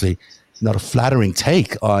 So obviously not a flattering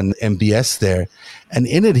take on MBS there. And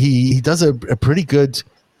in it, he does a pretty good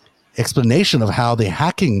explanation of how the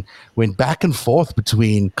hacking went back and forth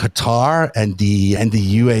between Qatar and the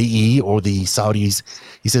UAE or the Saudis.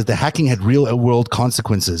 He says the hacking had real world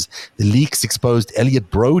consequences. The leaks exposed Elliot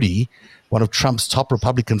Brody, one of Trump's top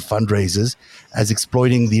Republican fundraisers, as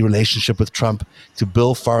exploiting the relationship with Trump to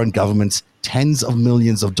bill foreign governments tens of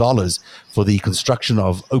millions of dollars for the construction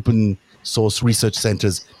of open source research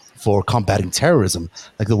centers for combating terrorism,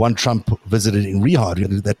 like the one Trump visited in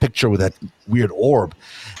Riyadh, that picture with that weird orb.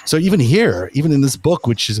 So even here, even in this book,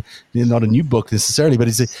 which is not a new book necessarily, but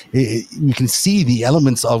we can see the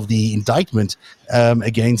elements of the indictment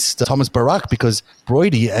against Thomas Barak, because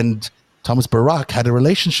Brody and Thomas Barak had a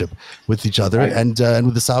relationship with each other, right, and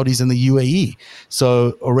with the Saudis and the UAE.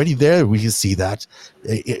 So already there we can see that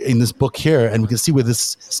in this book here, and we can see where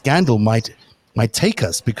this scandal might take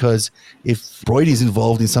us, because if Brody is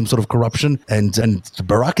involved in some sort of corruption and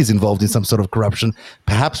Barak is involved in some sort of corruption,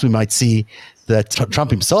 perhaps we might see that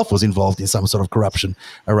Trump himself was involved in some sort of corruption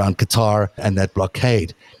around Qatar and that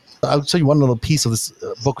blockade. I'll show you one little piece of this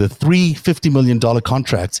book, the $3 $50 million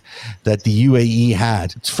contracts that the UAE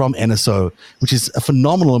had from NSO, which is a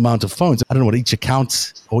phenomenal amount of phones. I don't know what each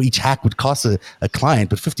account or each hack would cost a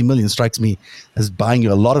client, but 50 million strikes me as buying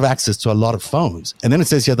you a lot of access to a lot of phones. And then it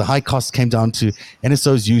says here, the high costs came down to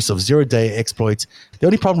NSO's use of zero-day exploits. The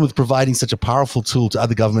only problem with providing such a powerful tool to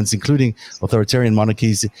other governments, including authoritarian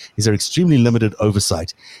monarchies, is their extremely limited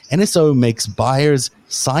oversight. NSO makes buyers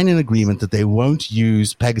sign an agreement that they won't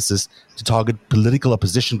use Pegasus to target political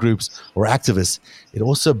opposition groups or activists. It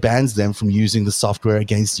also bans them from using the software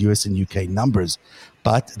against US and UK numbers.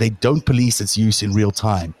 but they don't police its use in real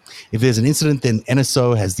time. If there's an incident, then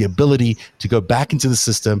NSO has the ability to go back into the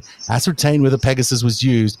system, ascertain whether Pegasus was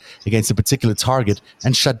used against a particular target,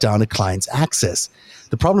 and shut down a client's access.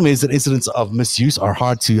 The problem is that incidents of misuse are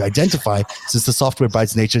hard to identify since the software by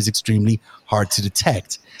its nature is extremely hard to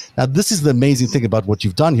detect. Now, this is the amazing thing about what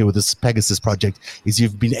you've done here with this Pegasus project is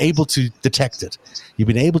you've been able to detect it. You've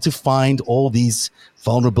been able to find all these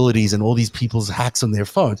vulnerabilities and all these people's hacks on their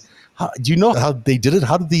phone. Do you know how they did it?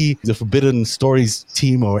 How did the Forbidden Stories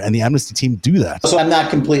team and the Amnesty team do that? So I'm not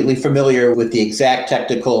completely familiar with the exact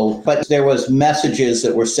technical, but there was messages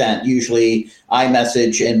that were sent, usually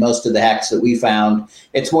iMessage in most of the hacks that we found.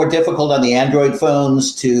 It's more difficult on the Android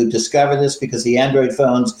phones to discover this because the Android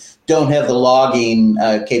phones don't have the logging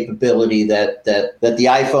capability that the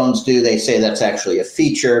iPhones do. They say that's actually a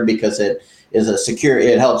feature because it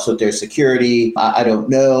helps with their security. I don't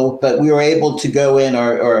know, but we were able to go in,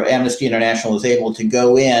 or Amnesty International was able to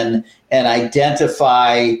go in and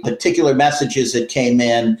identify particular messages that came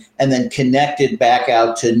in and then connected back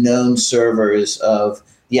out to known servers of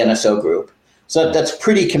the NSO group. So that's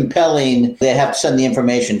pretty compelling. They have to send the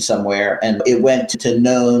information somewhere, and it went to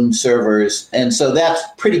known servers. And so that's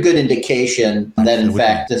pretty good indication that, in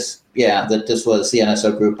fact, this was the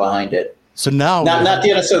NSO group behind it. So now, not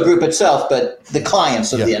the NSO group itself, but the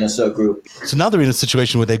clients of the NSO group. So now they're in a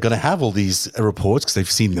situation where they're going to have all these reports because they've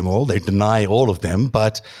seen them all. They deny all of them,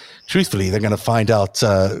 but truthfully, they're going to find out.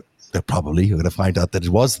 They're probably going to find out that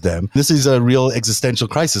it was them. This is a real existential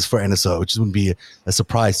crisis for NSO, which wouldn't be a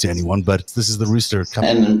surprise to anyone, but this is the rooster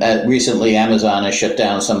coming. And recently, Amazon has shut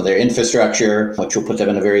down some of their infrastructure, which will put them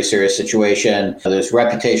in a very serious situation. There's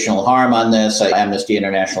reputational harm on this. Amnesty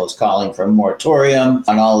International is calling for a moratorium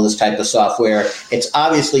on all of this type of software. It's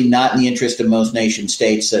obviously not in the interest of most nation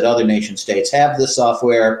states that other nation states have this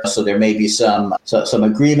software, so there may be some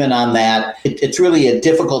agreement on that. It's really a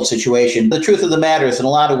difficult situation. The truth of the matter is, in a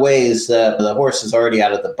lot of ways, the horse is already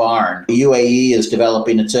out of the barn. The UAE is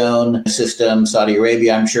developing its own system. Saudi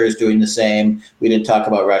Arabia, I'm sure, is doing the same. We didn't talk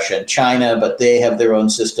about Russia and China, but they have their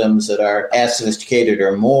own systems that are as sophisticated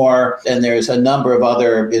or more. And there's a number of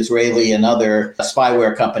other Israeli and other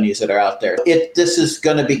spyware companies that are out there. This is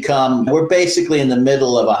going to become, we're basically in the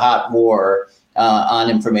middle of a hot war on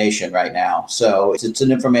information right now. So it's an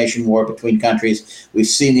information war between countries. We've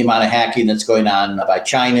seen the amount of hacking that's going on by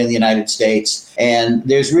China and the United States. And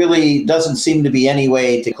there's really doesn't seem to be any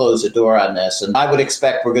way to close the door on this. And I would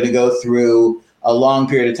expect we're going to go through a long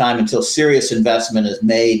period of time until serious investment is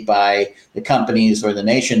made by the companies or the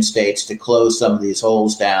nation states to close some of these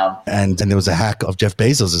holes down. And there was a hack of Jeff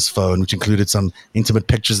Bezos' phone, which included some intimate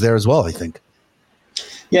pictures there as well, I think.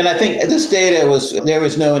 Yeah, and I think this data there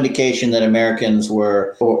was no indication that Americans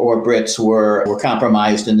were or Brits were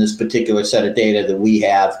compromised in this particular set of data that we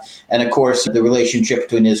have. And of course, the relationship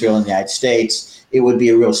between Israel and the United States, it would be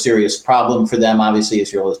a real serious problem for them. Obviously,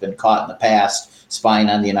 Israel has been caught in the past spying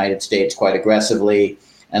on the United States quite aggressively.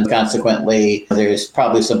 And consequently, there's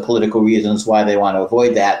probably some political reasons why they want to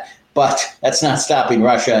avoid that. But that's not stopping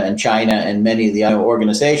Russia and China and many of the other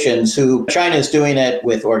organizations who China is doing it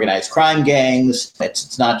with organized crime gangs.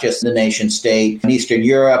 It's not just the nation state. In Eastern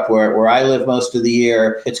Europe, where I live most of the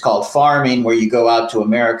year, it's called farming, where you go out to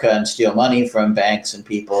America and steal money from banks and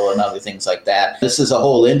people and other things like that. This is a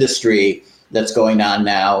whole industry that's going on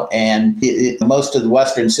now. And most of the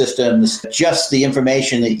Western systems, just the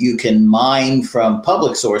information that you can mine from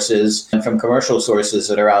public sources and from commercial sources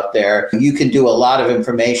that are out there, you can do a lot of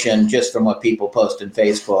information just from what people post in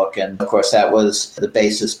Facebook. And of course, that was the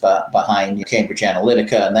basis behind Cambridge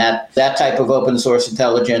Analytica and that type of open source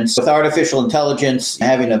intelligence. With artificial intelligence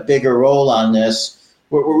having a bigger role on this,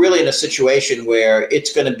 we're really in a situation where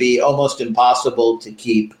it's going to be almost impossible to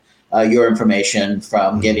keep your information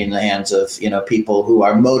from getting in the hands of people who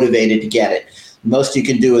are motivated to get it. Most you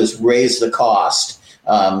can do is raise the cost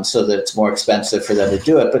so that it's more expensive for them to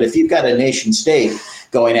do it. But if you've got a nation state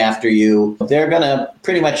going after you, they're going to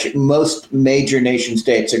pretty much most major nation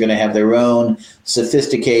states are going to have their own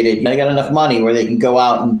sophisticated. They got enough money where they can go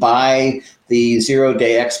out and buy the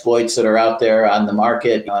zero-day exploits that are out there on the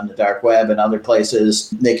market, on the dark web and other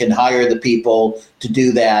places. They can hire the people to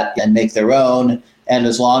do that and make their own. And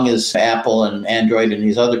as long as Apple and Android and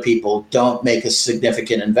these other people don't make a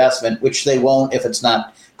significant investment, which they won't if it's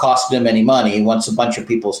not costing them any money, once a bunch of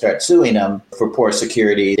people start suing them for poor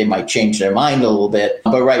security, they might change their mind a little bit.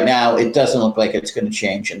 But right now, it doesn't look like it's going to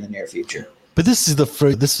change in the near future. But this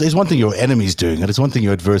is one thing your enemy's doing, and it's one thing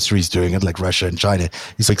your adversary's doing, and like Russia and China,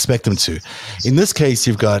 you expect them to. In this case,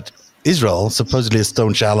 you've got Israel, supposedly a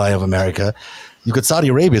staunch ally of America. You've got Saudi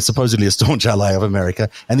Arabia, supposedly a staunch ally of America,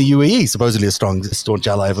 and the UAE, supposedly a staunch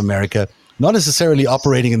ally of America, not necessarily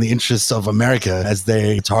operating in the interests of America as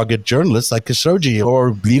they target journalists like Khashoggi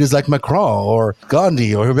or leaders like Macron or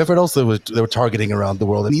Gandhi or whoever else they were targeting around the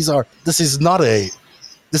world. And this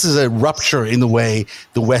is a rupture in the way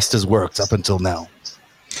the West has worked up until now.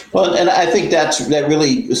 Well, and I think that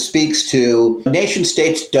really speaks to nation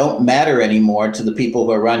states don't matter anymore to the people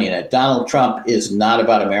who are running it. Donald Trump is not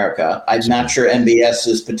about America. I'm not sure MBS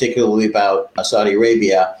is particularly about Saudi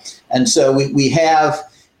Arabia. And so we have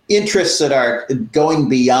interests that are going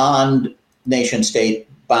beyond nation state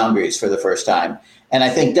boundaries for the first time. And I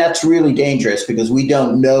think that's really dangerous because we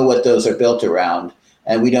don't know what those are built around,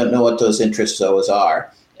 and we don't know what those interests always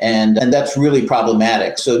are. And that's really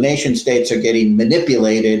problematic. So nation states are getting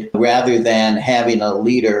manipulated rather than having a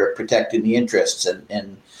leader protecting the interests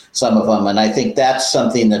in some of them. And I think that's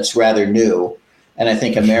something that's rather new. And I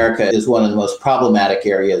think America is one of the most problematic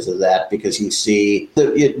areas of that because you see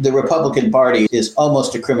the Republican Party is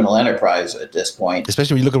almost a criminal enterprise at this point.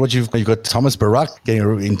 Especially when you look at what you've got Thomas Barak getting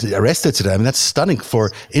arrested today. I mean, that's stunning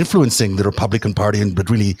for influencing the Republican Party, but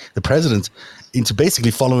really the president, into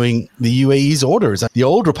basically following the UAE's orders. The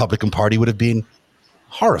old Republican Party would have been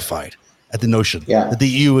horrified at the notion that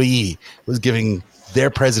the UAE was giving their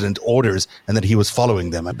president orders and that he was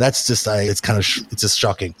following them. That's just, it's just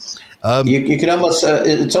shocking. You can almost,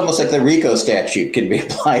 it's almost like the RICO statute can be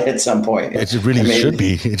applied at some point. It really should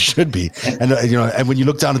be. It should be. And, and when you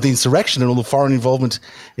look down at the insurrection and all the foreign involvement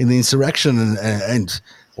in the insurrection and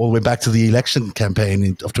all the way back to the election campaign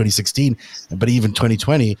of 2016, but even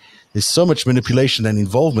 2020, there's so much manipulation and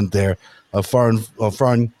involvement there of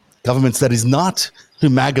foreign governments that is not who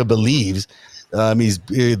MAGA believes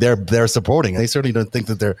they're supporting. They certainly don't think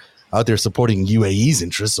that they're out there supporting UAE's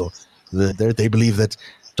interests, or they believe that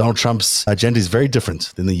Donald Trump's agenda is very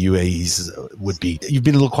different than the UAE's would be. You've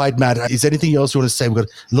been a little quiet, Matt. Is there anything else you want to say? We've got a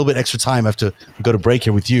little bit extra time after we go to break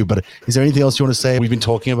here with you, but is there anything else you want to say we've been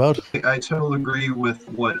talking about? I totally agree with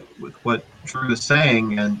what Drew is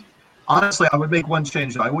saying, and honestly, I would make one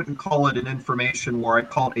change. I wouldn't call it an information war. I'd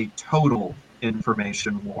call it a total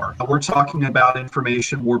information war. We're talking about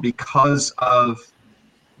information war because of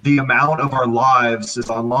the amount of our lives is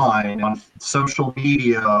online, on social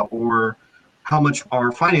media, or how much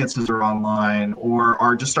our finances are online, or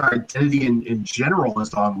our identity in general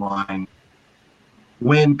is online.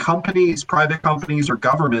 When private companies or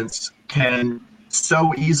governments can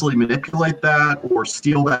so easily manipulate that or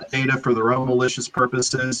steal that data for their own malicious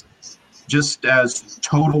purposes, just as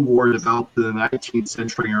total war developed in the 19th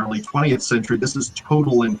century, early 20th century, this is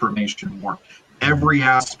total information war. Every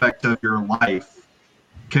aspect of your life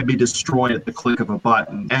can be destroyed at the click of a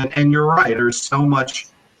button. And you're right, there's so much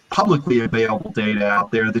publicly available data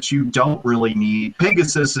out there that you don't really need.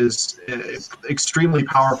 Pegasus is extremely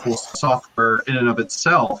powerful software in and of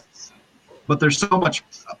itself, but there's so much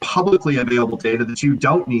publicly available data that you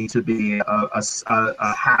don't need to be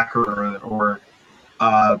a hacker or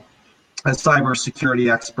a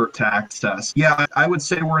cybersecurity expert to access. Yeah, I would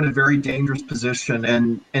say we're in a very dangerous position.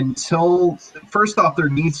 And until, first off, there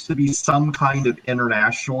needs to be some kind of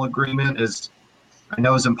international agreement. As I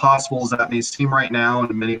know, as impossible as that may seem right now,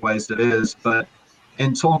 and in many ways it is, but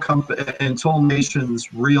until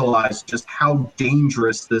nations realize just how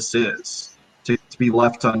dangerous this is to be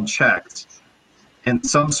left unchecked, and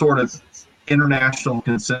some sort of international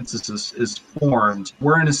consensus is formed,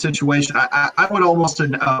 we're in a situation, I would almost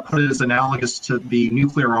put it as analogous to the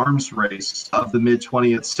nuclear arms race of the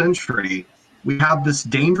mid-20th century. We have this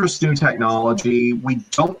dangerous new technology. We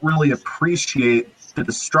don't really appreciate the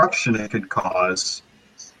destruction it could cause.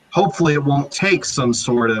 Hopefully it won't take some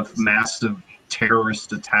sort of massive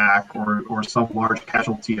terrorist attack or some large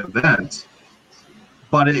casualty event.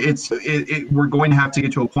 But we're going to have to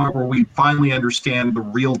get to a point where we finally understand the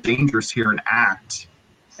real dangers here and act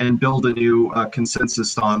and build a new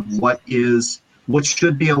consensus on what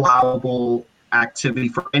should be allowable activity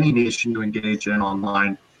for any nation to engage in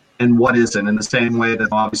online and what isn't, in the same way that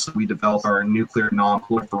obviously we develop our nuclear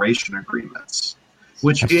non-proliferation agreements.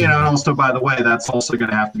 Which, and also, by the way, that's also going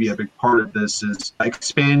to have to be a big part of this, is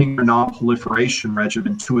expanding your non-proliferation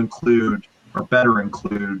regimen to include, or better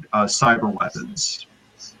include, cyber weapons.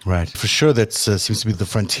 Right. For sure, that seems to be the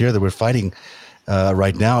frontier that we're fighting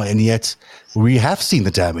right now. And yet we have seen the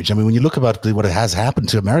damage. I mean, when you look about what has happened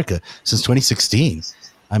to America since 2016,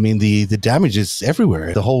 I mean, the damage is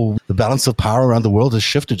everywhere. The balance of power around the world has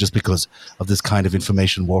shifted just because of this kind of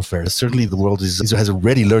information warfare. Certainly the world has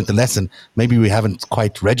already learned the lesson. Maybe we haven't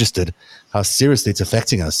quite registered how seriously it's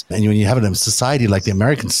affecting us. And when you have a society like the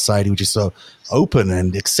American society, which is so open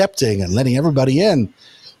and accepting and letting everybody in,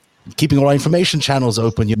 keeping all our information channels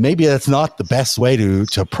open, maybe that's not the best way to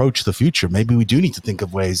approach the future. Maybe we do need to think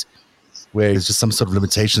of ways where there's just some sort of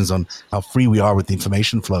limitations on how free we are with the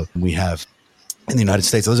information flow we have in the United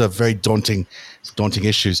States. Those are very daunting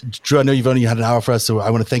issues. Drew, I know you've only had an hour for us, so I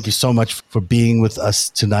want to thank you so much for being with us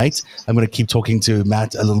tonight. I'm going to keep talking to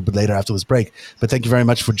Matt a little bit later after this break, but thank you very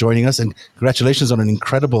much for joining us, and congratulations on an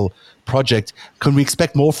incredible project. Can we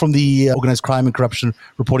expect more from the Organized Crime and Corruption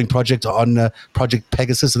Reporting Project on Project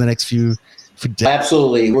Pegasus in the next few days?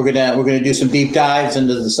 Absolutely. We're gonna do some deep dives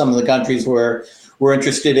into some of the countries where we're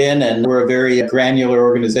interested in, and we're a very granular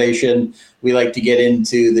organization. We like to get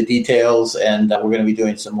into the details, and we're going to be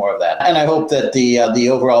doing some more of that. And I hope that the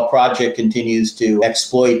overall project continues to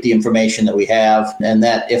exploit the information that we have, and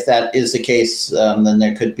that if that is the case, then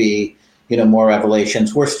there could be more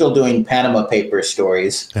revelations. We're still doing Panama Papers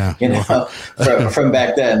stories, from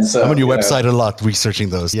back then. So I'm on your website a lot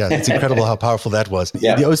researching those. Yeah, it's incredible how powerful that was.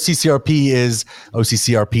 Yeah. The OCCRP is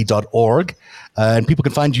OCCRP.org. And people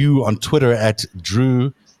can find you on Twitter at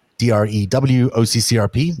Drew, DREW,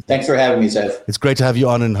 OCCRP. Thanks for having me, Zev. It's great to have you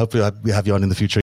on, and hopefully we have you on in the future.